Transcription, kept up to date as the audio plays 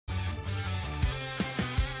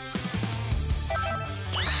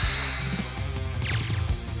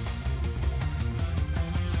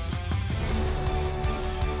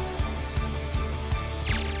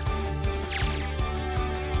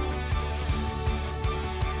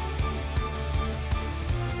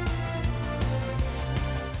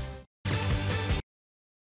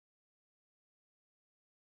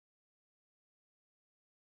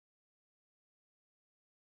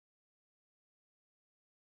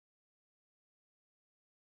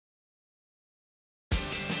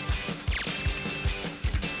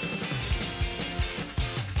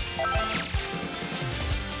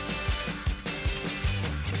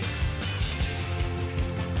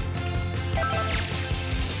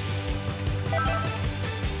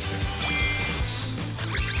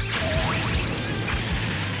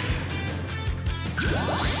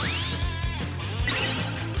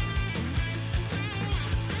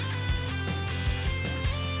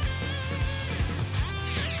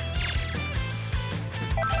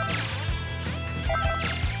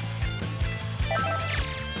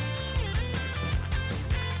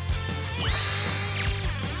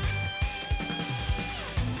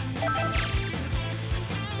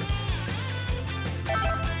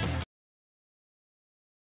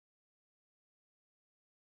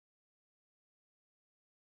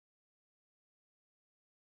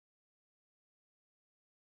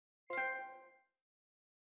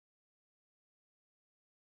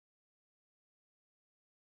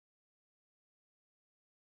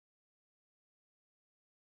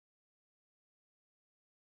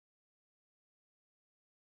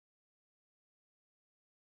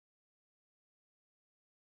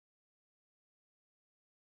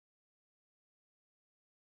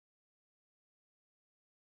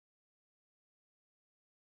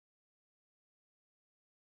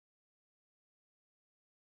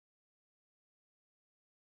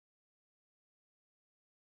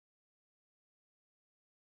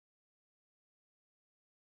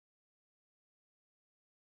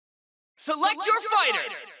Select your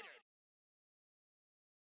fighter!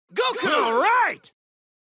 Goku! All right!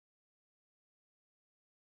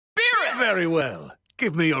 Beerus! Very well.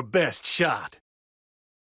 Give me your best shot.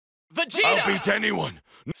 Vegeta! I'll beat anyone.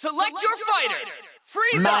 Select your fighter!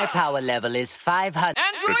 Frieza! My power level is 500.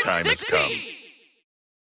 Android The time has 16!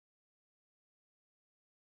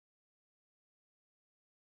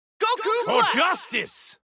 come. Goku For Black!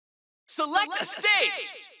 justice! Select a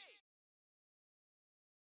stage!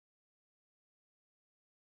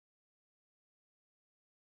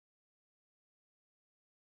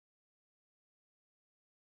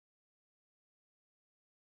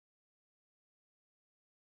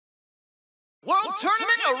 World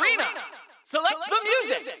Tournament Arena! Select the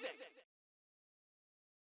music!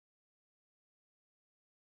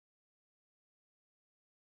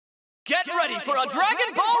 Get ready for a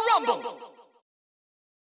Dragon Ball Rumble!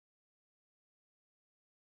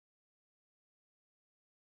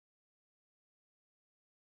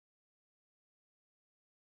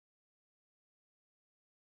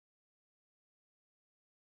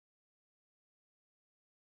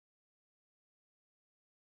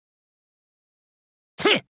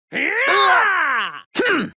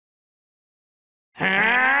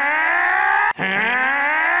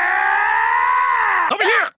 Over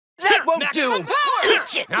here! That won't do! Maximum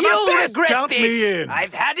power! You'll regret Count this! me in.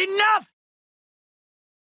 I've had enough!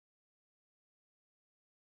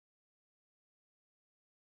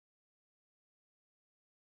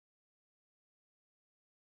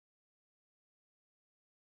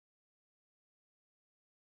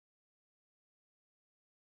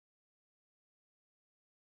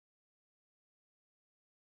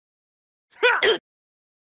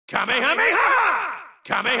 Kamehameha!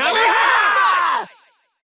 Kamehameha!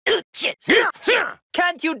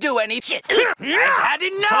 Can't you do any? I've had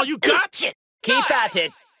enough! That's all you got? Keep at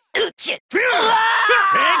it! Take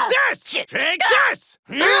this! Take this!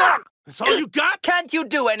 That's all you got? Can't you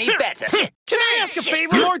do any better? Can I ask a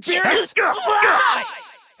favor, Lord Beerus?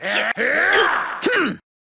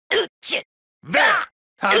 There!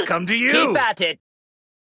 I'll come to you! Keep at it!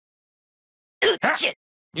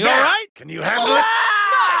 You alright? Can you handle it?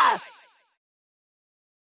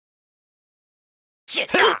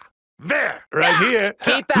 There! Right here!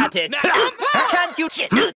 Keep at it! Can't you?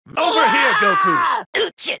 Over here, Goku!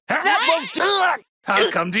 That won't do! I'll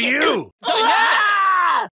come to you! You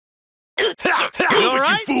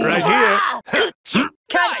alright? fool! Right here!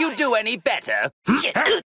 Can't you do any better?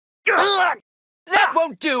 That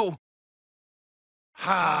won't do!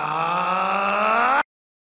 Ha!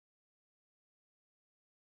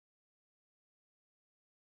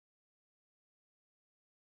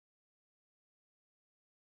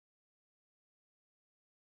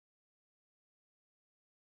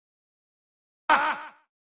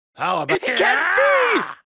 How about It can't be!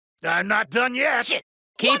 I'm not done yet.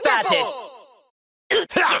 Keep at it!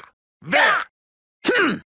 There!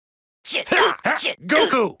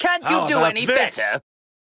 Goku! Can't you How do about any this? better?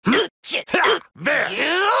 There!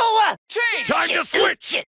 You! Change! Time to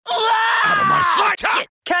switch! Out of my sight!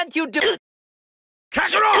 Can't you do?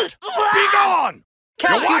 Kakarot! Be gone!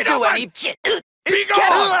 Can't You're you wide do open! any? Be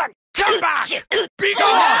gone! Come back! Be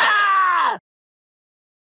gone!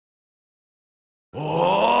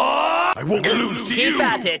 Oh! I won't lose to you! Keep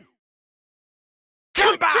at it!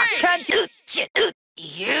 Come back! Can't you?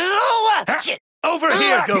 You! Over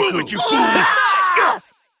here, Goku! Move it, you fool!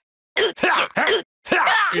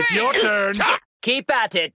 It's your turn! Keep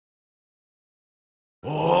at it!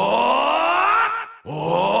 Oh!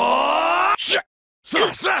 Oh! Shit!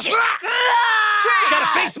 Gotta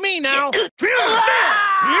face me now! Count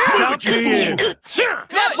me in!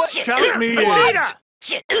 Count me in!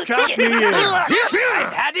 Count me in!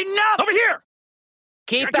 I've had enough! Over here!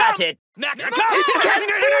 Keep at it! Maximum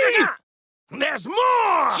There's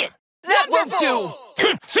more! That won't do!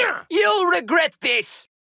 You'll regret this!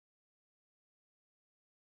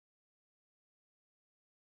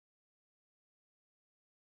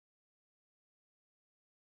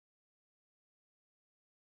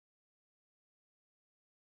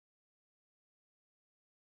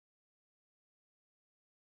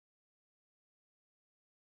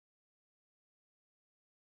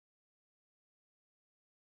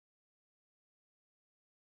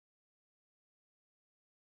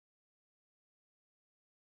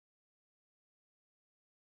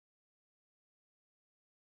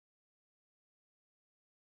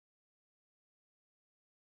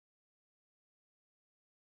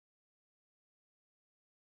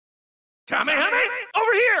 Kamehameha!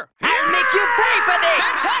 Over here! I'll make you pay for this!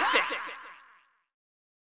 Fantastic!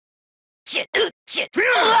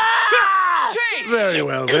 Change! Very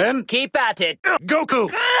well then. Keep at it! Goku!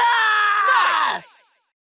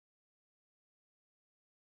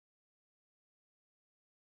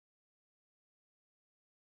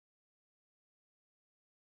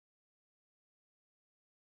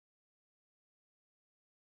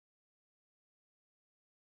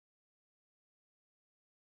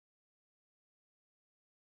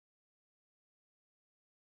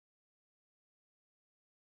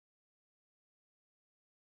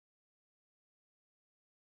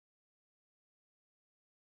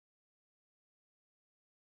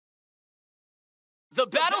 The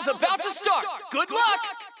battle's about to start. Good luck!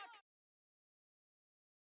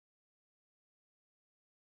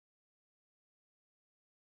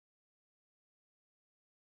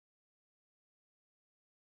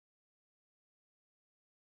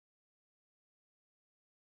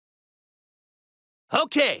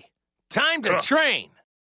 Okay, time to train.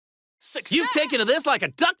 Success! You've taken to this like a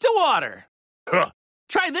duck to water.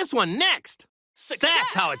 Try this one next. Success!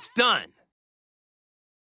 That's how it's done.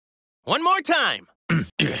 One more time.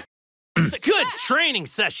 Success! Good training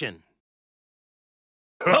session.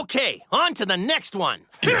 Okay, on to the next one.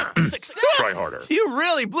 Success! Try harder. You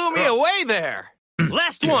really blew me away there.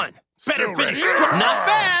 Last one. Better Still finish ready. strong. Not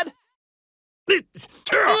bad. You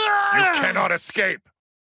cannot escape.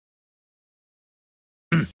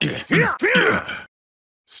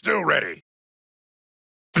 Still ready.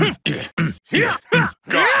 Got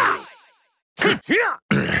KO!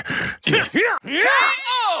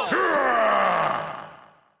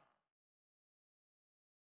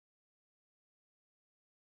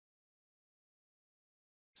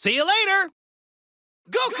 See you later.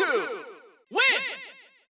 Goku! Win!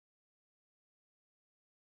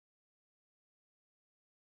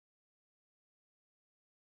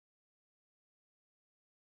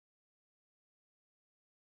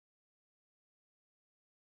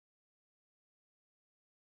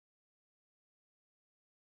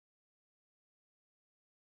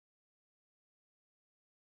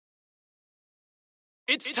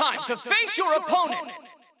 It's time to face your opponent!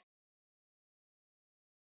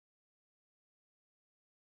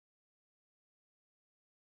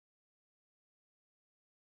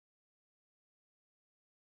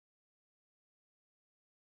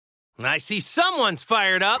 I see someone's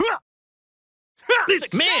fired up.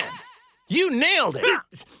 Success! Man, you nailed it.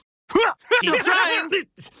 Keep trying.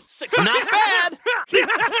 Success! Not bad.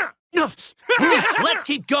 Let's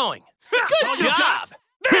keep going. Good job.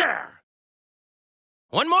 there.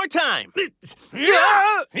 One more time. Dynamic!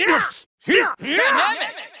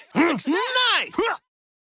 Nice.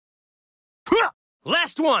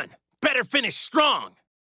 Last one. Better finish strong.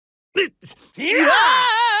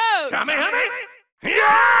 Kamehameha.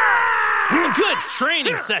 Good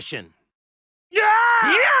training session.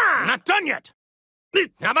 Not done yet.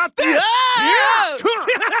 How about this?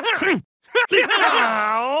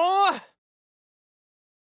 Ow.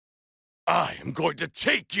 I am going to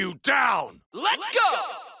take you down. Let's go!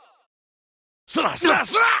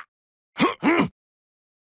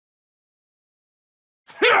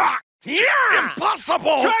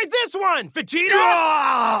 Impossible! Try this one,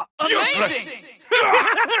 Vegeta. Amazing!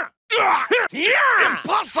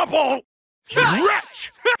 Impossible! You Nice!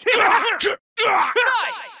 wretch!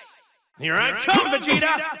 Nice! Here I come,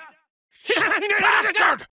 Vegeta.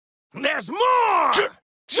 Bastard! There's more.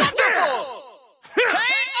 Wonderful!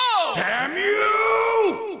 KO! Damn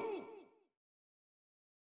you!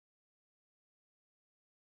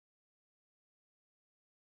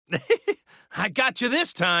 I got you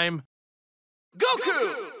this time.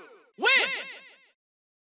 Goku! Win!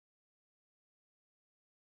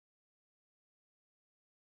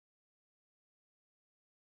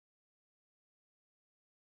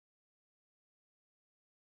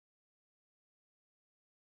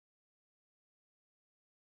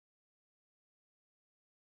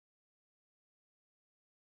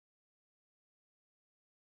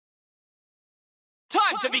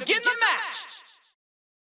 Time to begin the match!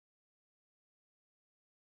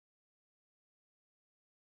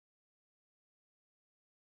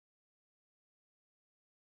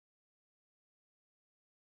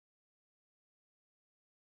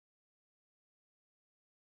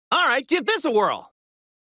 All right, give this a whirl.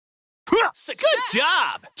 Success! Good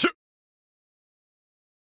job.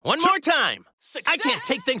 One more time. Success! I can't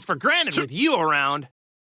take things for granted with you around.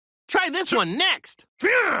 Try this one next.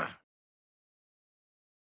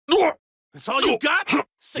 That's all you got?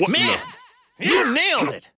 Success! Man, you nailed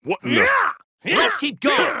it. What the? Let's keep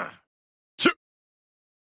going.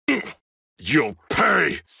 You'll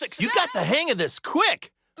pay! Success! You got the hang of this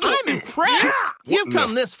quick. I'm impressed. You've What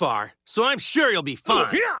come this far, so I'm sure you'll be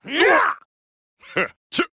fine.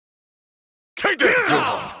 Take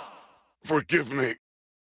that! Forgive me.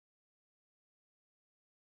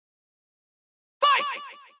 Fight!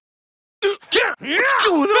 What's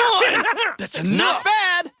going on? That's not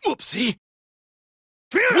bad. Whoopsie.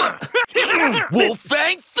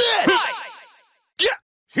 Wolfang Fist. Nice!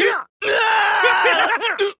 Good!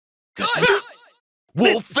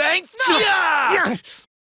 Wolfang Fist.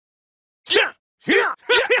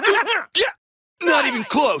 Not even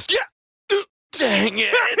close. Dang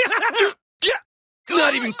it.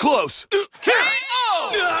 Not even close. KO!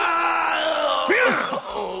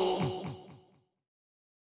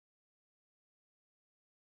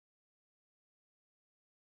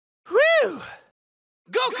 Phew!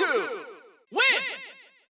 Goku! Win!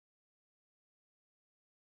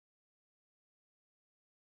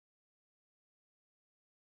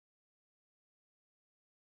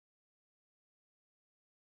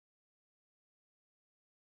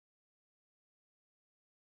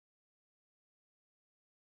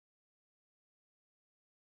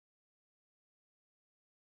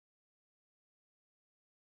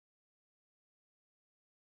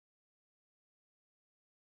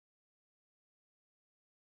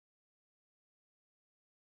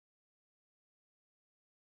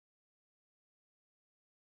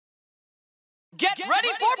 Get ready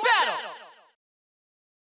for battle!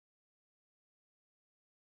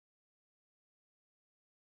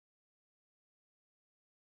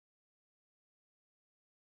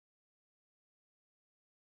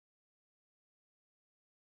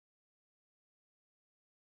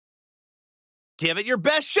 Give it your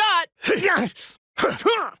best shot! I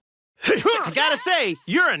gotta say,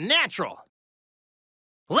 you're a natural.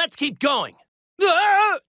 Let's keep going.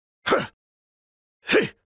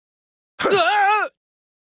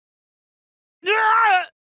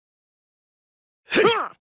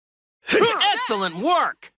 Excellent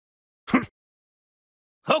work!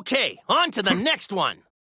 Okay, on to the next one.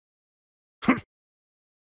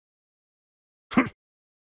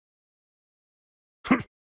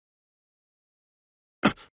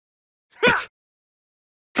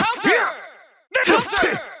 Counter!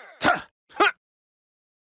 Counter!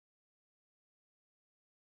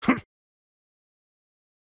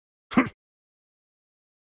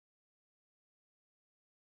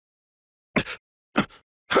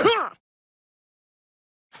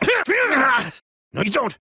 No, you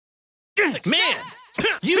don't. Man,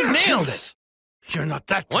 you nailed it. You're not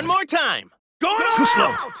that One good. more time. Going Too slow.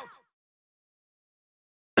 out!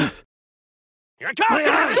 Here it comes.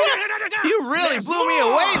 You really There's blew me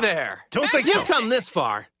more. away there. Don't think You've so. come this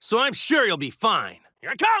far, so I'm sure you'll be fine. Here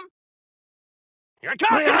I come. Here it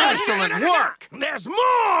comes. Excellent work. There's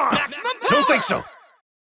more! Maximum power! Don't think so.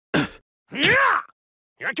 Yeah.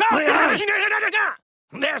 Here it comes.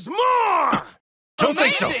 There's more! Don't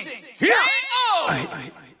think so. Amazing! Yeah. KO!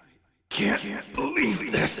 I can't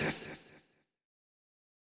believe this.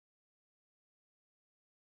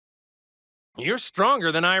 You're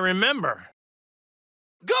stronger than I remember.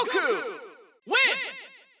 Goku! Win!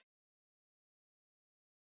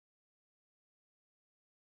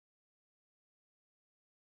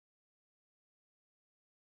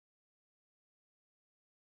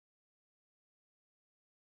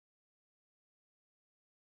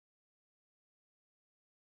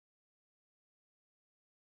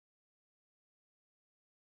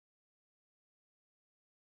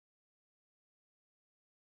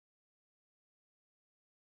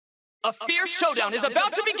 A fierce showdown is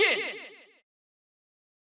about to begin!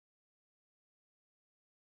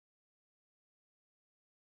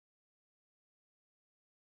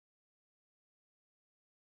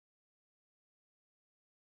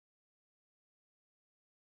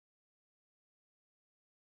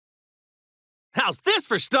 How's this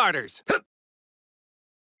for starters? You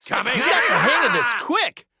got Coming the hang of this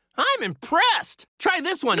quick. I'm impressed. Try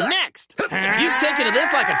this one next. You've taken to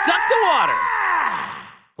this like a duck to water.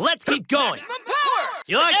 Let's keep going. Maximum power!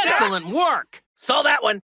 You like excellent work. Saw that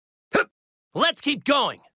one. Let's keep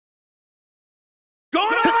going.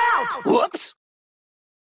 Going all out! Whoops.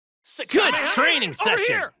 Good training Over session.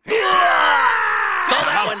 here! Saw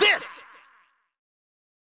that one. This.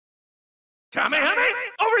 Kamehameha!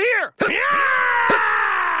 Over here!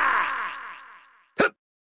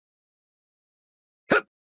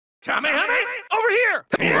 Kamehameha! Over here!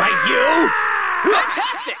 Right, you.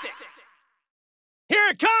 Fantastic! Here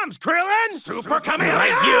it comes, Krillin. Super Kamehameha!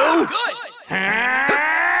 Right, you. Good!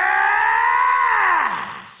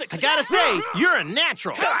 I gotta say, you're a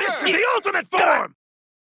natural. This is the ultimate form.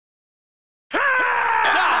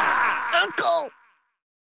 Uncle.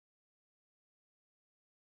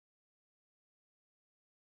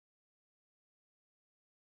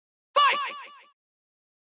 Fight!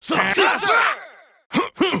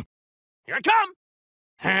 Here I come.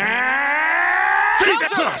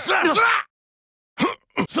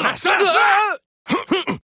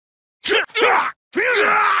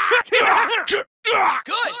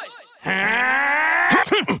 Good!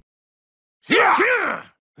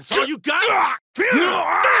 That's all you got? You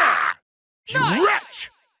Nice. wretch!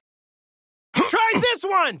 Try this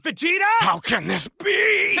one, Vegeta. How can this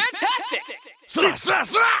be? Fantastic!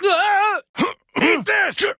 Eat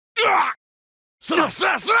this! Yeah.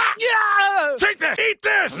 Take this! Eat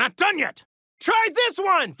this! I'm not done yet. Try this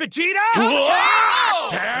one, Vegeta. KO!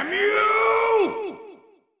 Damn you!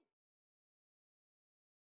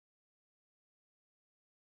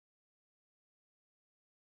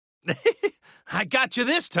 I got you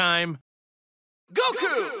this time.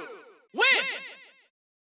 Goku! Win!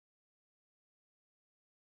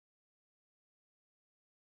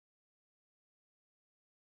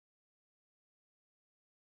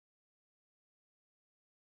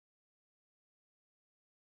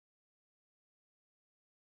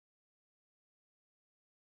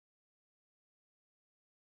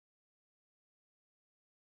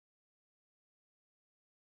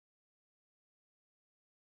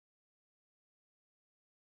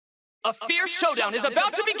 A fierce showdown is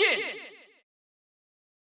about to begin!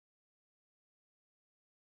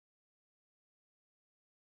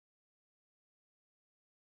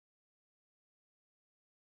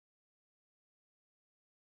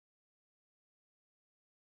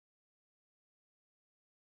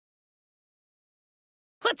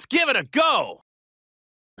 Let's give it a go.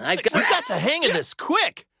 You got the hang of this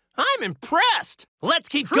quick. I'm impressed. Let's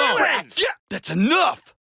keep going. Yeah, that's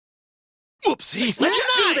enough. Whoopsie.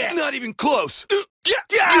 Let's do this. Not even close.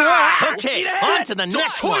 Okay, on to the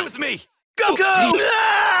next Toy one. with me. Go!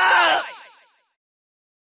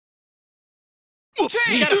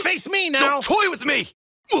 Whoopsie. You gotta face me now. Don't toy with me.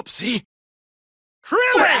 Whoopsie.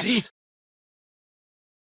 Krillin!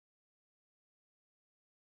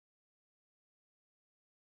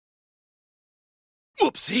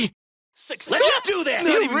 Whoopsie. Let's do this.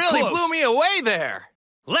 Not You even really close. blew me away there.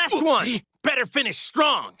 Last Whoopsie. one. Better finish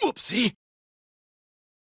strong. Whoopsie.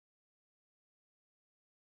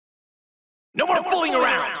 No more fooling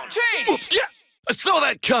around. Change! Whoops. Yeah, I saw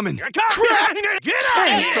that coming. Here it comes. Get out of here.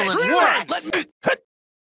 Excellent work. Let me.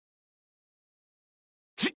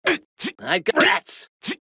 I got rats.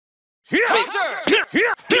 Counter!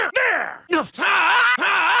 There.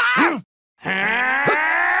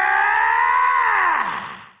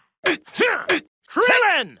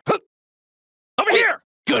 Krillin! Over here.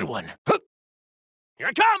 Good one. Here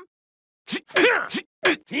I come.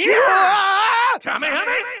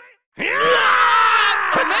 Kamehameha!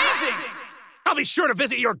 Amazing! I'll be sure to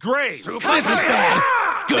visit your grave. This is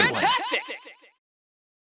bad. Good one. Fantastic!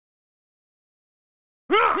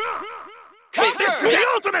 This is the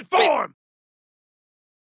ultimate form.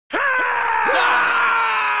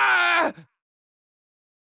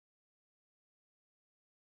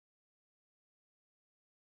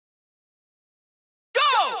 Go!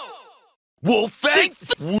 Wolfang.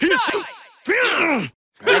 Nice!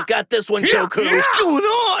 I've got this one, Goku. What's going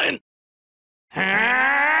on?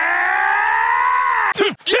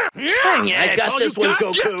 Dang it. I got this one,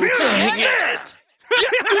 Goku. Dang it.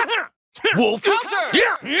 Wolf.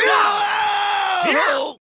 Counter!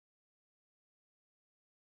 No!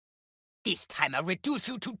 This time I'll reduce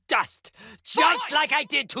you to dust, just like I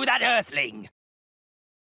did to that Earthling.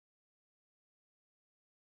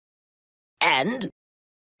 And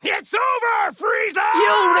It's over, Frieza!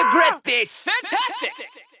 you'll regret this. Fantastic!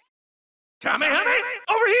 Kamehameha!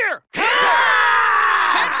 Over here!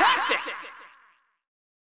 Fantastic!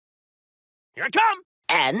 Here I come!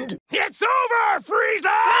 And It's over,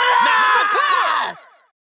 Frieza! Maximum power!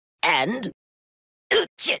 and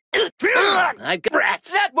I got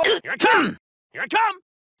rats! that one. Here I come! Here I come!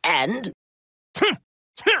 And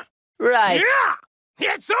right. Yeah!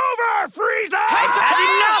 It's over, Frieza! I've had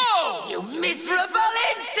enough! You miserable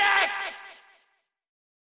insect!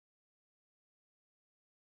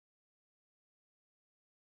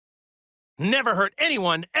 Never hurt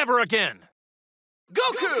anyone ever again.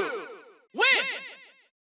 Goku! Win!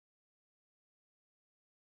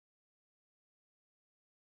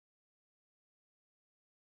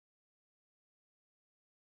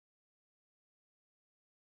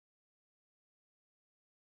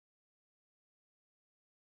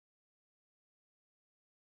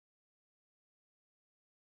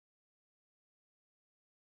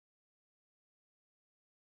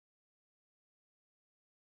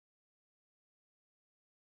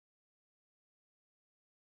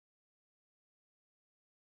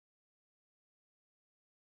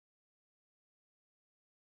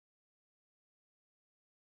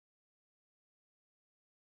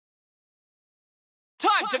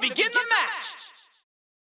 Time to begin the match!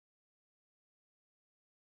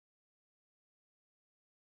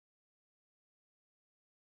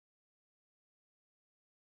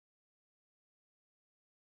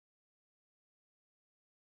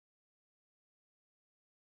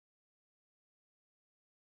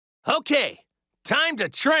 Okay, time to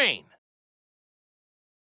train.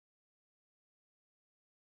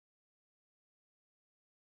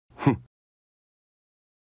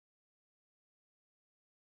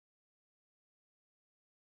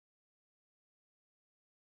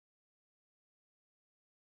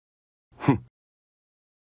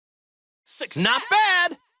 Success! Not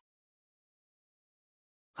bad.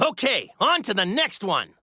 Okay, on to the next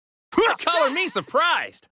one. Color me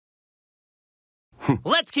surprised.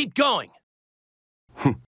 Let's keep going.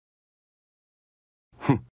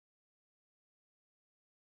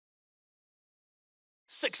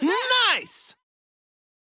 Success! Nice!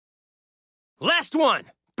 Last one.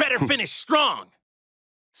 Better finish strong.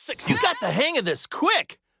 Success! You got the hang of this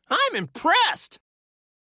quick. I'm impressed.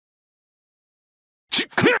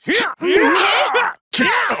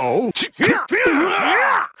 Oh!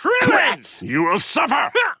 Krillin! You will suffer!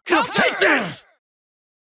 Come Take this!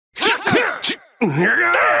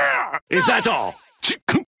 Is that all?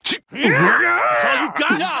 That's all you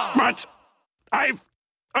got? But I've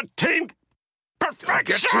attained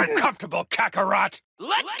perfection! Get too comfortable, Kakarot!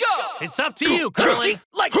 Let's go! It's up to you, Krillin.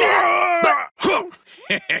 Like that!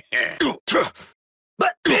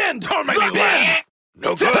 But Ben, don't make me laugh!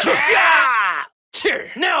 No good!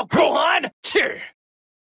 Now, Gohan!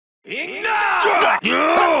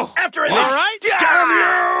 After him! All right. Damn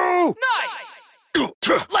you! Nice!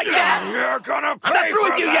 Like that! You're gonna pay I'm not through for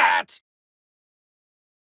with you that. yet!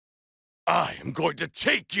 I am going to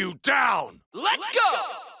take you down! Let's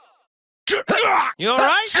go! You all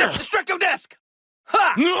right? Destructo Disc!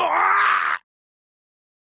 Ha!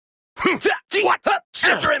 What?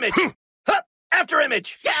 After image! After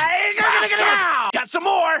image! Got some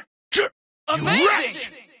more!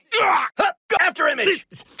 Amazing! After image!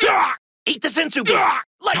 Eat the sensu bean!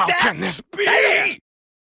 Like How that! can this be?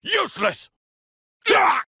 Useless!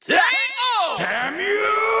 K.O. Damn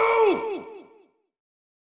you!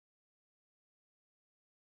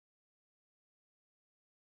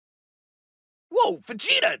 Whoa,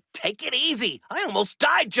 Vegeta! Take it easy! I almost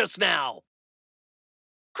died just now!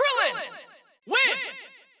 Krillin! Win!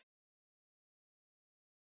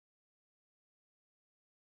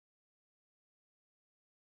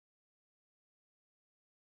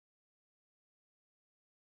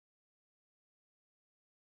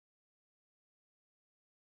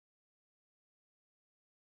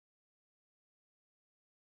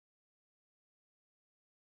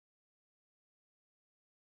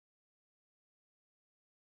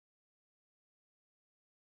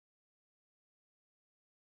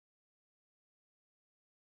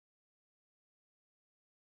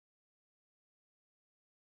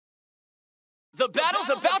 The battle's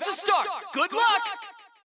about to start! Good luck!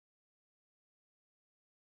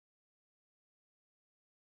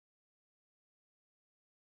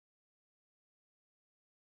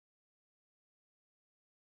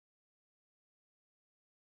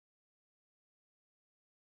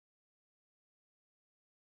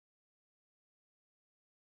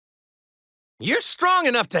 You're strong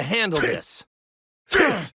enough to handle this.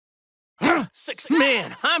 Success!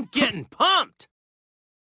 Man, I'm getting pumped.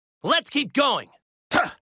 Let's keep going.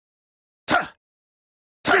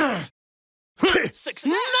 Success!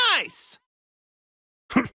 Nice!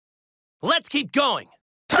 Let's keep going.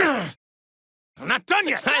 I'm not done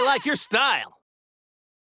yet. I like your style.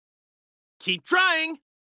 Keep trying.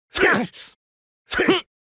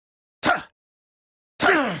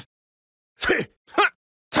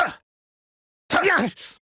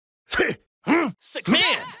 Success!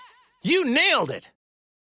 Man, you nailed it.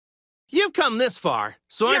 You've come this far,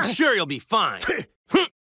 so I'm sure you'll be fine.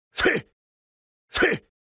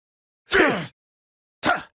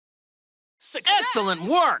 Success! Excellent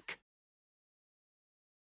work.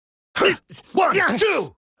 1,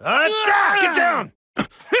 2, attack! Get down!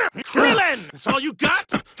 Krillin! That's all you got?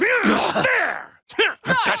 There!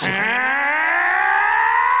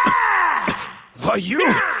 Why,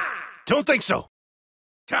 you? Don't think so.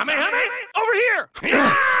 Kamehameha! Over here!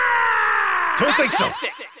 Don't think so.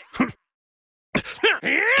 Fantastic!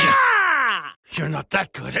 You're not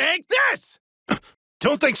that good. Take this!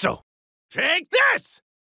 Don't think so. Take this!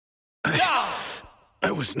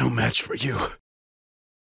 I was no match for you.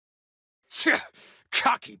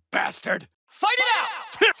 Cocky bastard! Fight it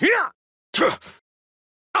out!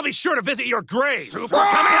 I'll be sure to visit your grave. Super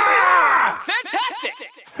Kamehameha!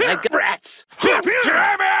 Fantastic! Rats! Damn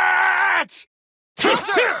it!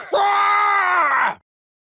 Counter!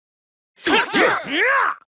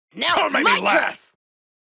 Now Don't it's make my me laugh.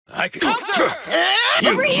 I can. Counter! You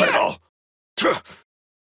Over here! little.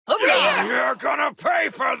 Over here! You're gonna pay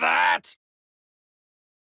for that.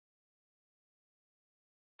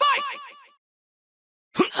 Fight!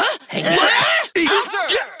 What? Counter!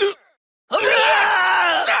 Over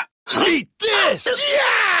here! Eat this.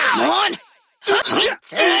 Come on!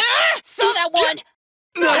 Saw that one!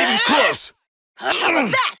 Not even close. How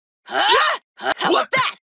about that? How about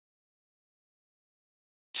that?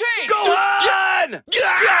 Change! Go on!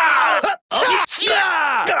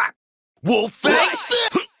 Oh, Wolf face!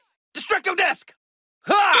 Destructo Disc!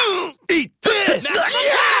 Ha! Eat this!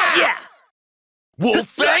 Yeah!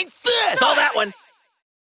 Wolfang fist! Saw that one!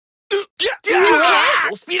 Yeah!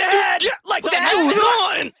 Full speed ahead! Like What's that! going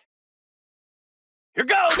on? Here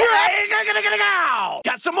goes! Crap!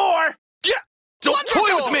 Got some more! Don't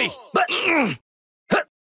toy with me! But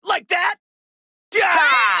like that!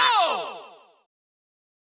 KO!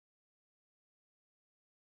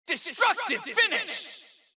 Destructive finish!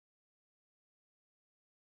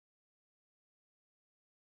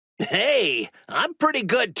 Hey, I'm pretty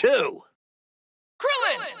good too.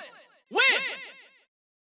 Krillin! Win!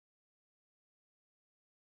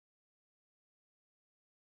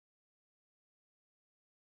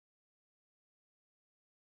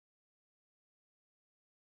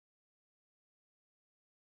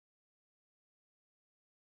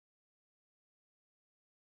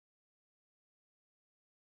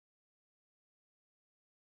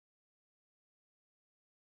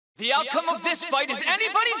 The outcome of this fight is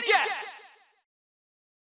anybody's guess!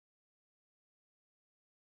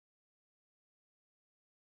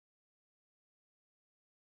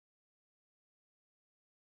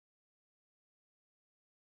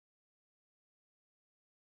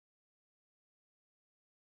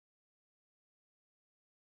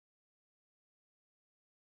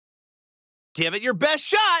 Give it your best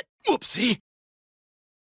shot. Whoopsie.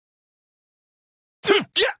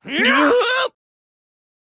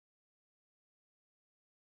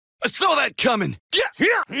 I saw that coming. What's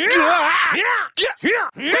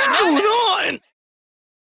going on?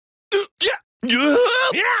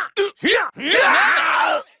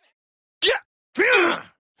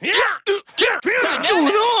 What's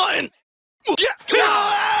going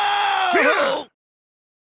on?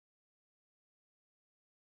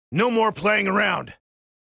 No more playing around.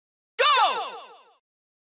 Go!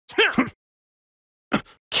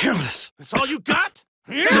 Careless. That's all you got?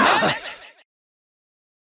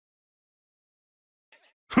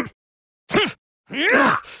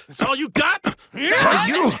 That's all you got? Are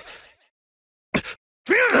you?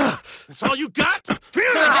 That's all you got?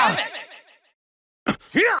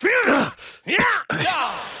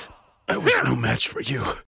 I was no match for you.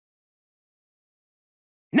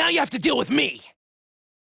 Now you have to deal with me.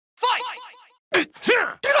 Fight!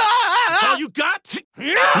 That's all you got?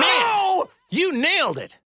 Man, you nailed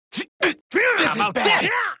it. This is bad.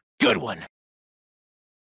 Good one.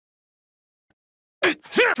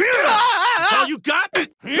 That's all you got?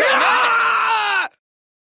 Maximum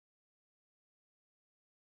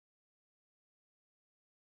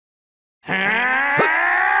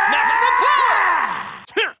power!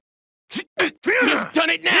 You've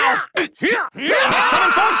done it now.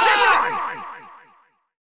 Sevenfold Shenron.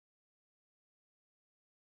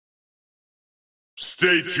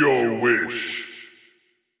 State your wish.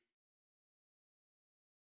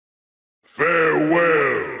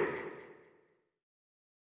 Farewell.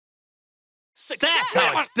 That's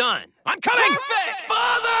how it's done. I'm coming. Perfect!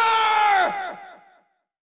 Father!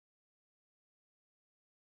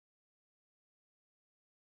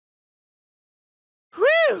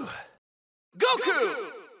 Whew.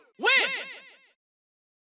 Goku! Win!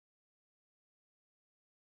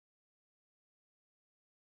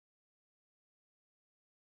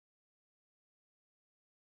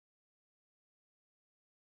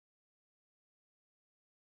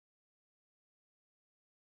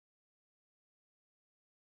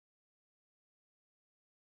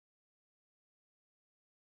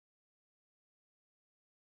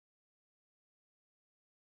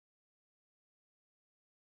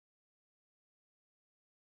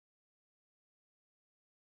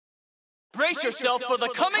 Brace yourself for the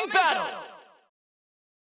coming battle!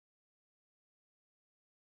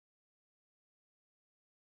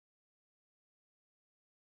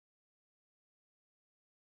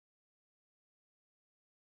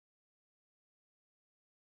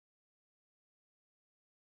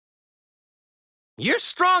 You're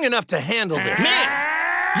strong enough to handle this. Man,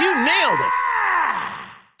 you nailed it.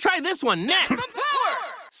 Try this one next. Maximum power!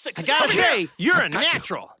 I gotta say, you're a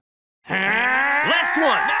natural. Last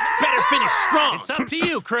one. Better finish strong. It's up to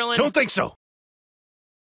you, Krillin. Don't think so.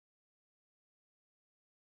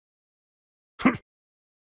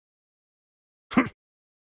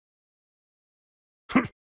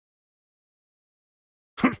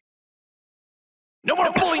 No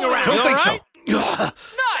more fooling around. Don't think so. Nice!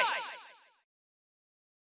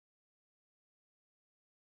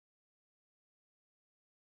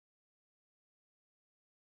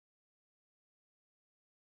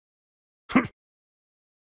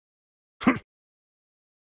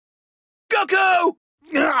 Goku!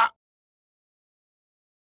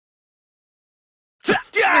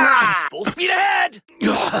 Full speed ahead!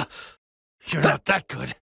 You're not that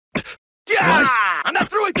good. I'm not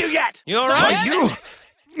through with you yet. You all Are right? you?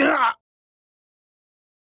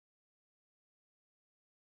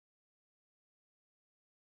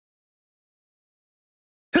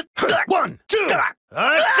 One, two.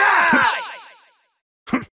 Nice!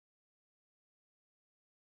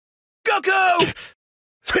 Goku!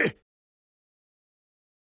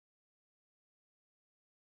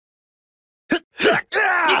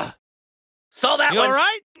 Saw that You one. all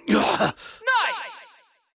right? Nice!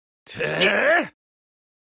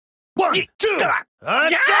 One, two.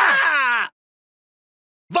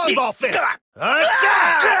 Volleyball fist.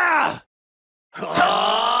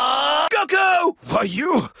 Goku! Why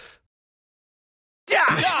you?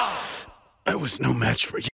 I was no match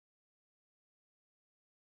for you.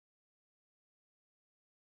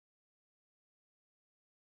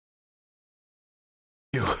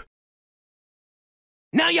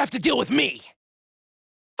 Now you have to deal with me.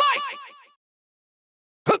 Fight!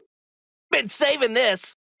 Been saving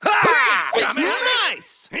this.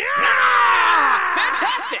 Nice!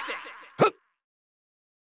 Fantastic!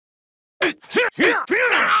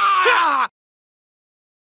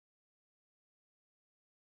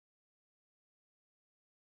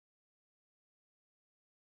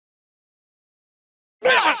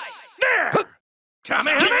 Nice! There!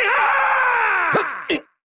 Counter!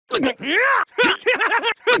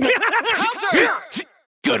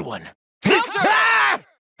 Good one. Counter!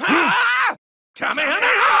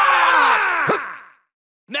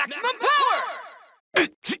 Maximum power!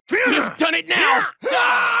 You've done it now.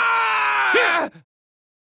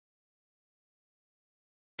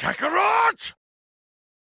 Kakarot!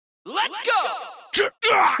 Let's go!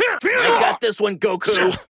 I got this one,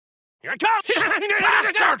 Goku. Here it comes!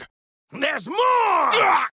 Bastard! There's more!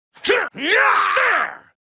 There!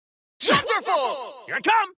 Wonderful! Here it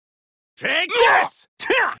comes! Take this!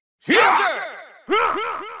 Counter!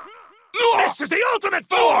 This is the ultimate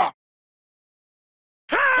form!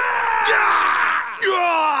 KO!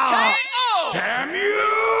 Damn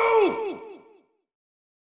you!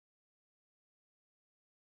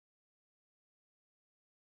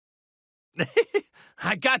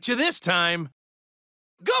 I got you this time.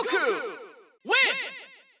 Goku! Win!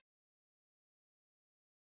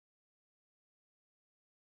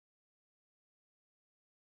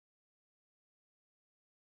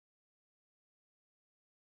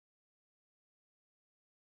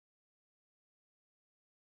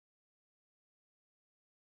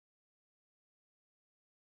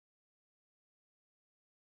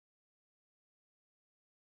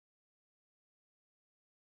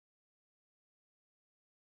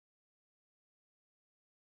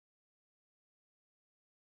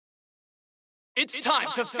 It's time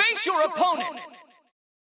to face your opponent!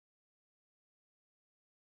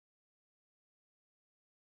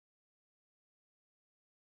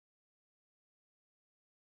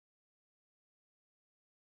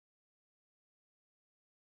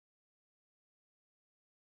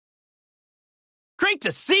 Great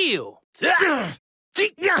to see you. I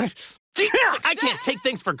can't take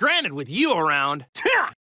things for granted with you around.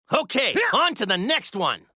 Okay, on to the next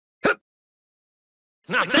one.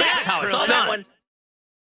 Now that's how it's Saw that done. one.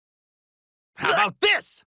 How about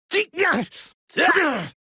this? It's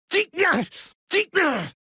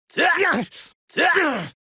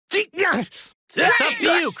up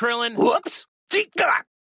to you, Krillin. Whoops.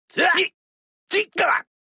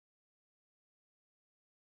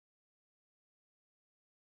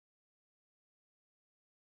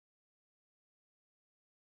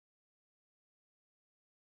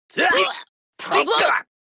 Problem?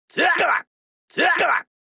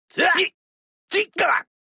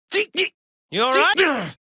 You all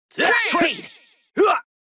right? Trade. Like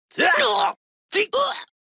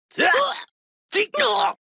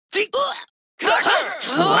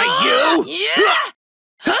you? Yeah!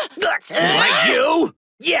 Like you?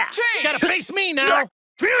 Yeah. You gotta face me now.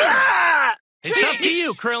 It's up to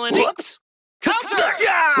you, Krillin. Whoops. Counter!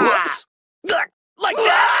 Whoops. Like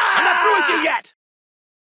that. I'm not through with you yet.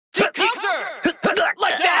 Counter!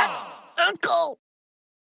 Like that. Uncle.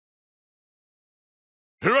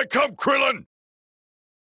 Here I come, Krillin!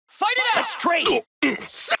 Fight it out! Let's trade. You'll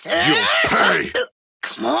pay!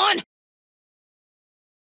 Come on!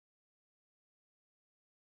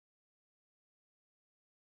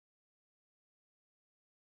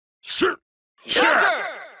 Sure! Counter!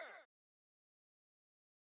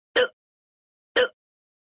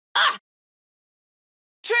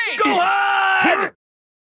 Change! Go on.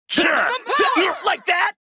 Power! Like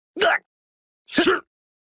that. Sure!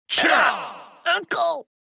 Uncle.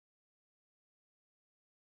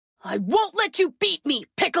 I won't let you beat me,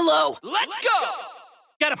 Piccolo! Let's go!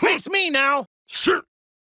 Gotta face me now.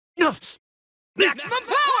 Maximum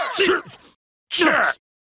power! Change!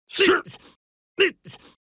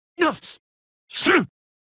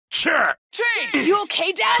 You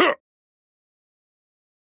okay, Dad?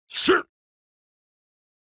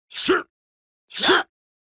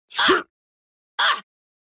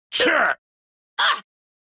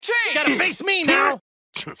 Change! Gotta face me now.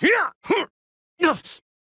 Counter! No.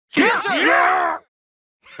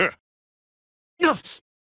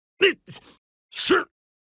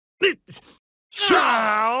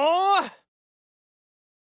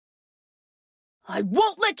 I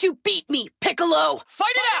won't let you beat me, Piccolo!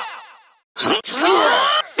 Fight it out!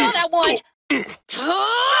 Saw that one!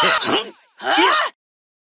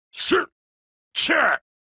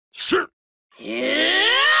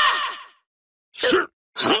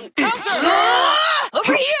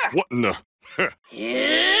 Over here! What in the?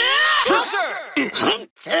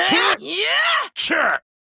 Counter!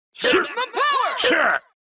 Maximum power!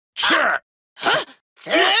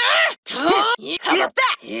 How about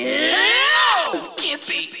that? KO! This can't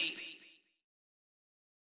be.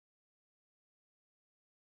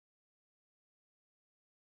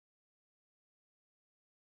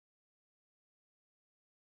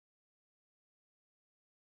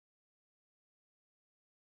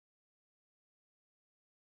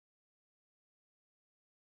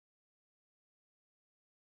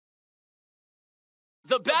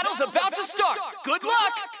 The battle's about to start! Good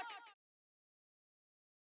luck!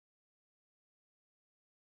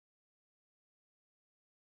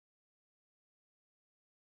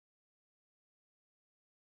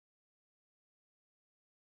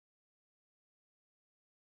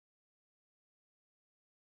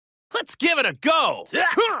 Let's give it a go.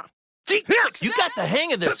 You got the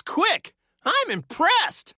hang of this quick. I'm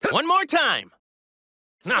impressed. One more time.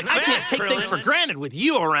 I can't take things for granted with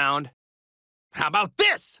you around. How about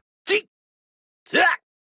this?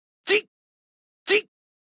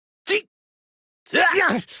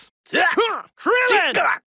 Krillin!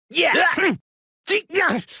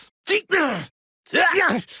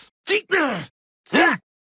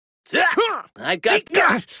 I've got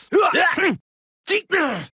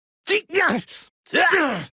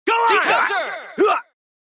Go on! Counter!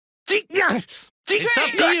 It's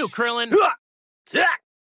up to you, Krillin. Counter!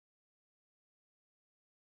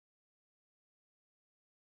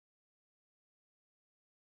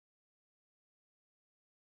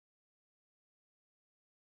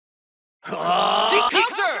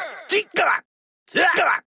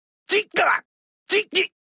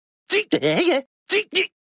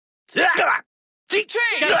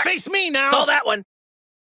 Change! Gotta face me now. Saw that one.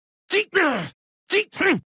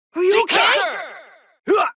 Are you okay?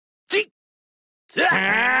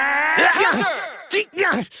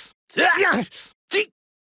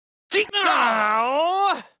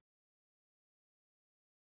 Oh.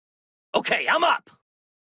 Okay, I'm up.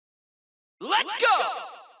 Let's go!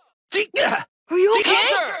 Are you okay?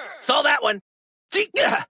 Counter! Saw that one.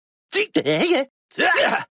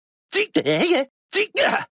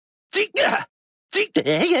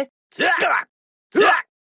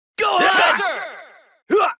 Go on! Counter!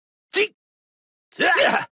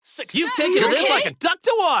 Success! You've taken to this like a duck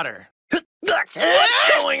to water. What's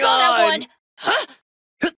going Saw that on? one! Huh?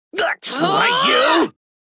 Like you?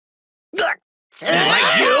 Like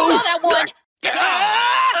you? Saw that one!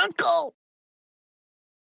 Uncle!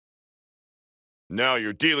 Now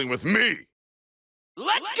you're dealing with me.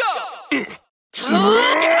 Let's go!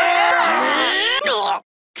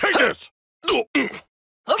 Take this.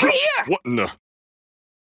 Over here! What in the?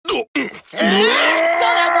 Saw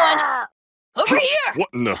that one! Over here! What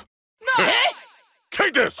in the? Nice!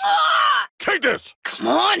 Take this. Take this. Come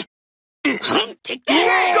on! Take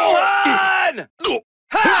that! Go on!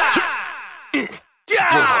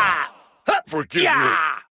 Forgive me.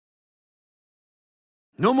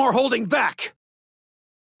 No more holding back.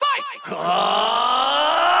 Fight!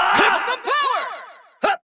 Maximum power!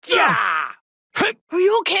 Are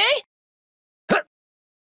you okay?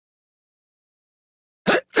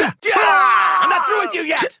 I'm not through with you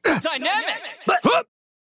yet! Dynamic!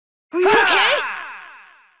 Are you okay?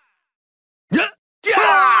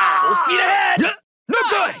 Full speed ahead! No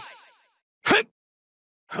good. Nice!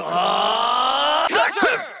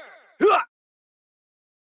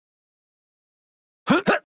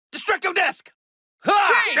 Counter! Destructo disc!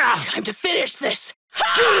 Change! Time to finish this!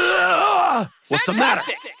 What's the matter?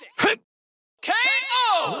 Fantastic! KO!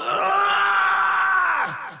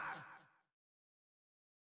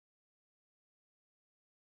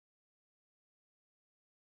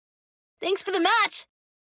 Thanks for the match!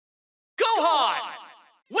 Gohan!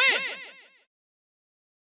 Win!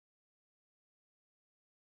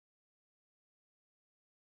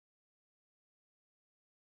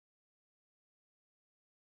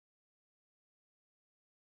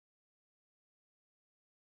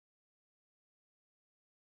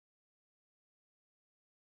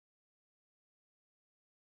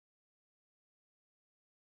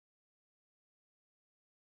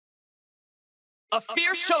 A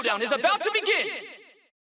fierce showdown is about to begin!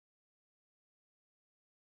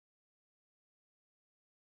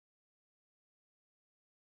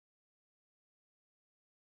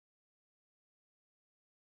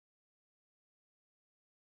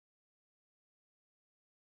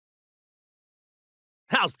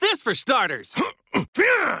 How's this for starters?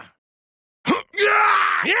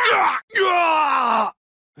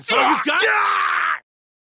 That's all you got?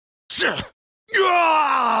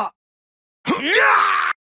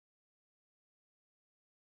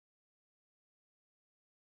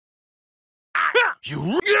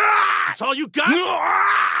 That's all you got?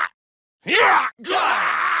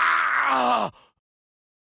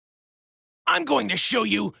 I'm going to show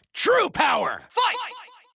you true power! Fight!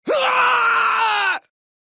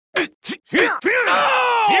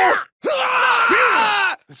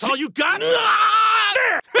 That's all you got?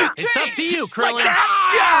 It's up to you, Krillin.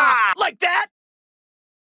 Like that?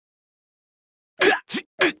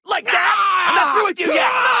 Like that? I'm not through with you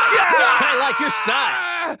yet! I like your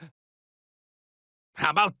style. How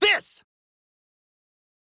about this?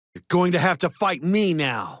 You're going to have to fight me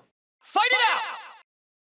now. Fight it out!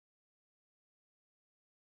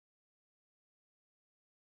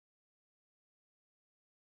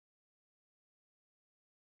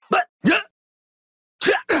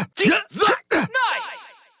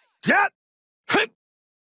 Nice!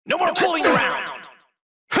 No more pulling around!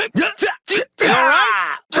 You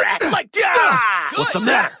alright? Like that! What's the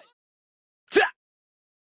matter?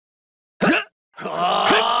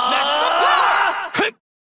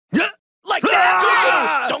 Like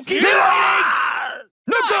that! Don't keep fighting!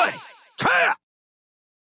 No good!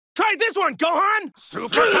 Try this one, Gohan!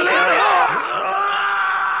 Super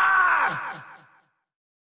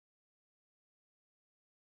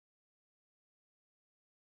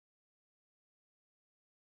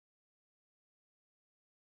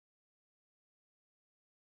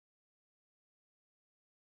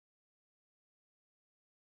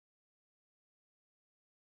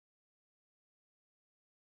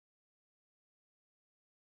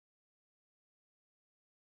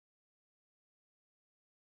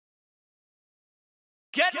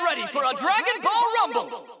Get ready for a Dragon Ball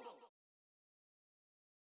Rumble!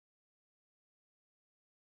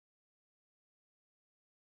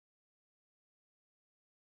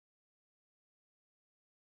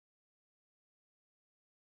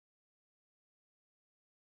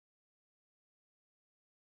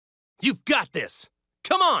 You've got this.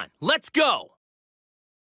 Come on, let's go.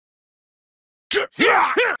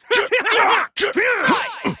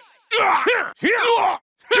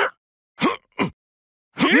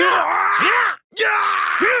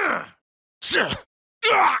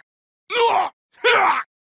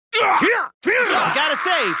 I gotta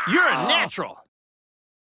say, you're a natural.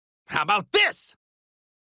 How about this?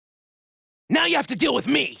 Now you have to deal with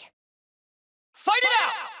me! Fight it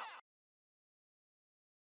out!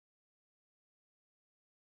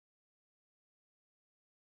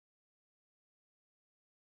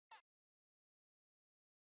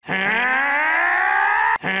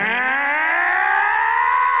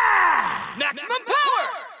 Maximum power!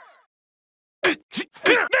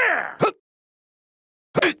 There!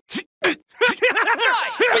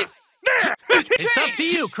 Nice! It's up to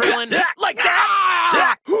you, Krillin. Like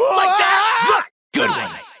that! Like that! Good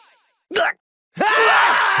one!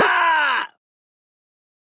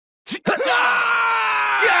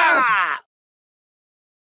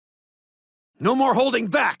 No more holding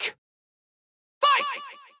back. Fight!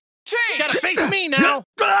 Change! Gotta face me now.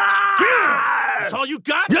 That's all you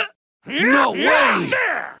got? No way!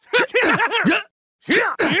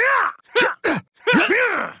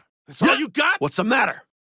 That's all you got? What's the matter?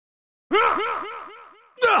 Nice!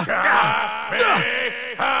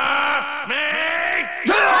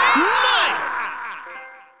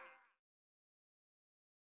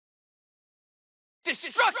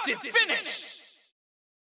 Destructive finish!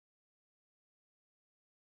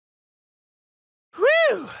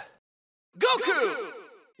 Whew! Goku!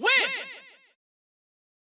 Win!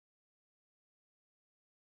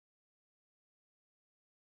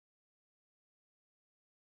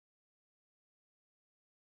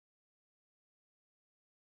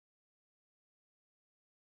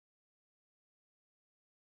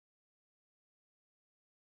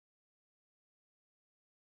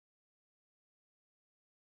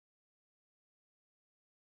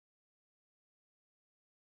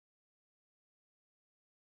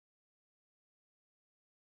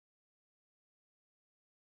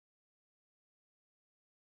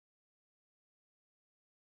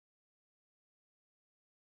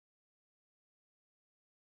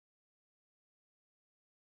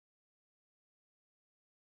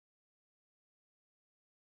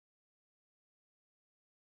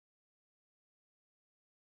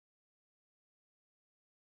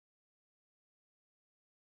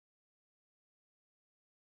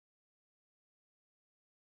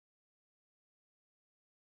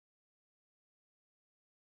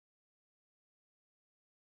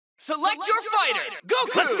 Select your fighter.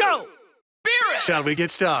 Goku. Let's go! Beerus. Shall we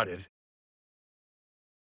get started?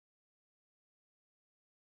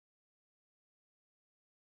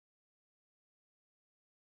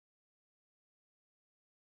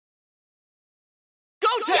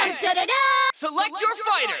 Goten. Select your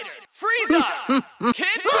fighter. Frieza.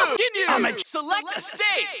 Kid Buu. Ginyu. Select a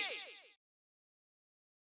stage.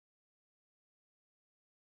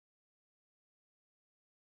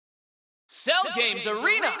 Cell Games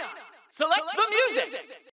Arena. Select the music.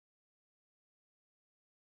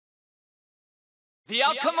 The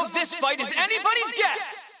outcome of this fight is anybody's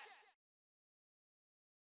guess.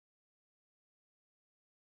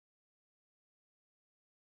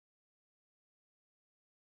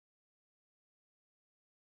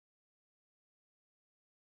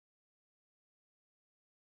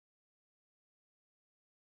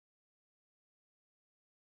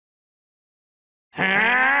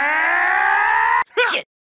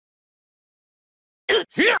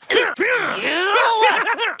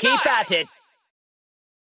 Keep at it.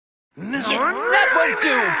 That won't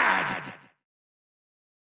do.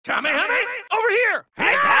 Kamehameha! Over here!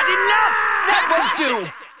 I've had enough. That won't do.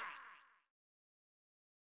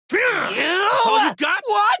 That's all you got?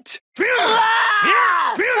 What?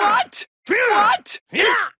 What? What?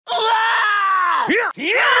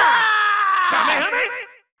 Kamehameha!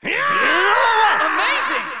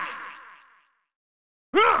 Amazing!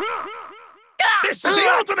 This is the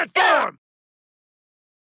ultimate form!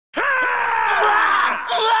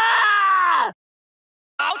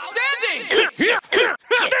 Outstanding!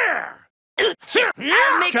 There!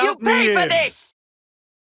 I'll make you Count me pay for in. this.